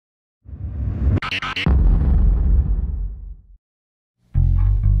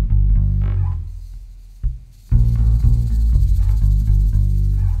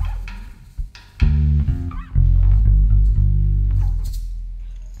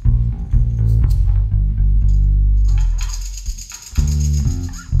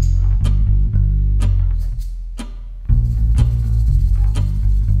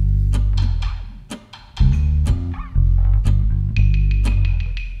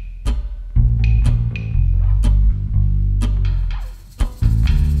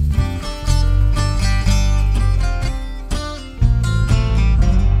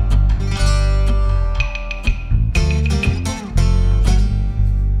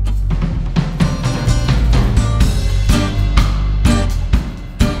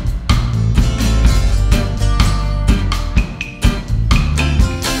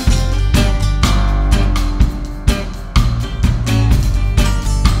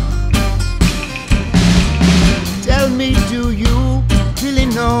Do you really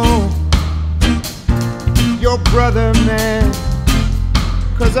know your brother, man?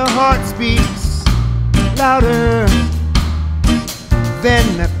 'Cause a heart speaks louder than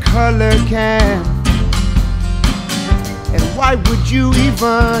a color can. And why would you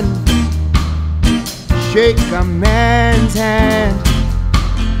even shake a man's hand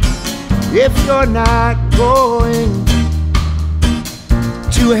if you're not going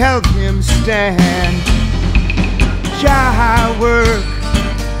to help him stand? Jah work,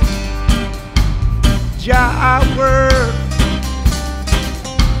 Jah work,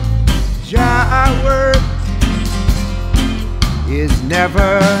 Jah work is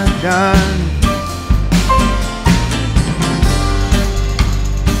never done.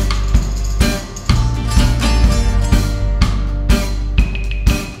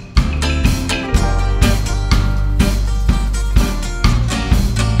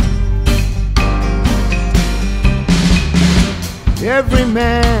 Every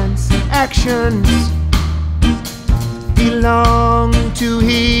man's actions belong to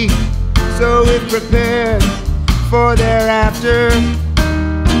he, so if prepared for thereafter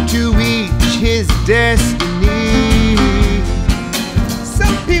to reach his destiny.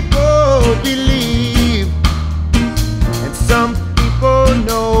 Some people believe and some people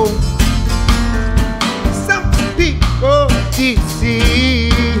know, some people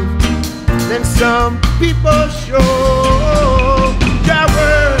deceive, then some people show. Jah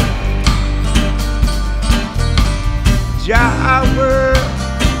work, Jah work,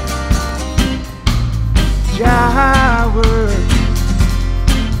 Jah work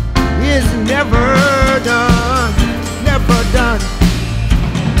is never done, never done.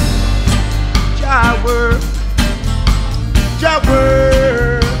 Jah work, Jah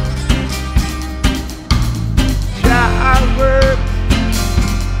work, Jah work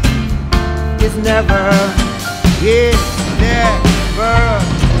is never, it's never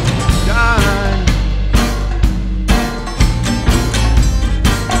done.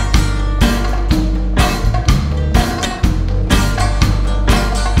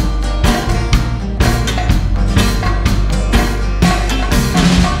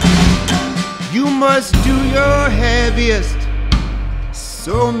 You must do your heaviest,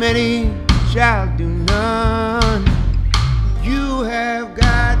 so many shall do none. You have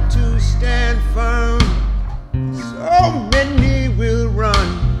got to stand firm, so many will run.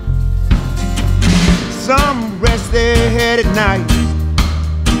 Some rest their head at night,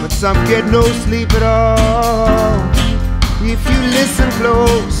 but some get no sleep at all. If you listen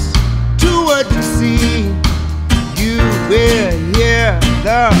close to what you see, you will hear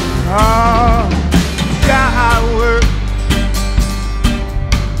the call. Jah work,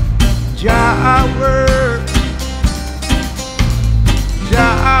 Jah work,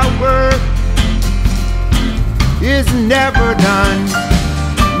 Jah work is never done,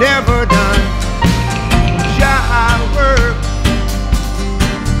 never done. Jah work,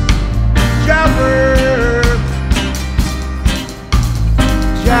 Jah work,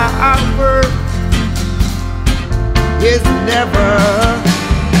 Jah work is never,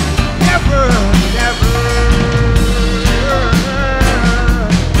 never, never,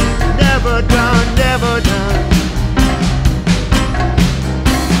 never done, never done.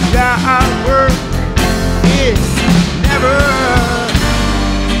 Jah work is never,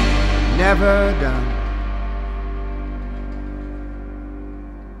 never done.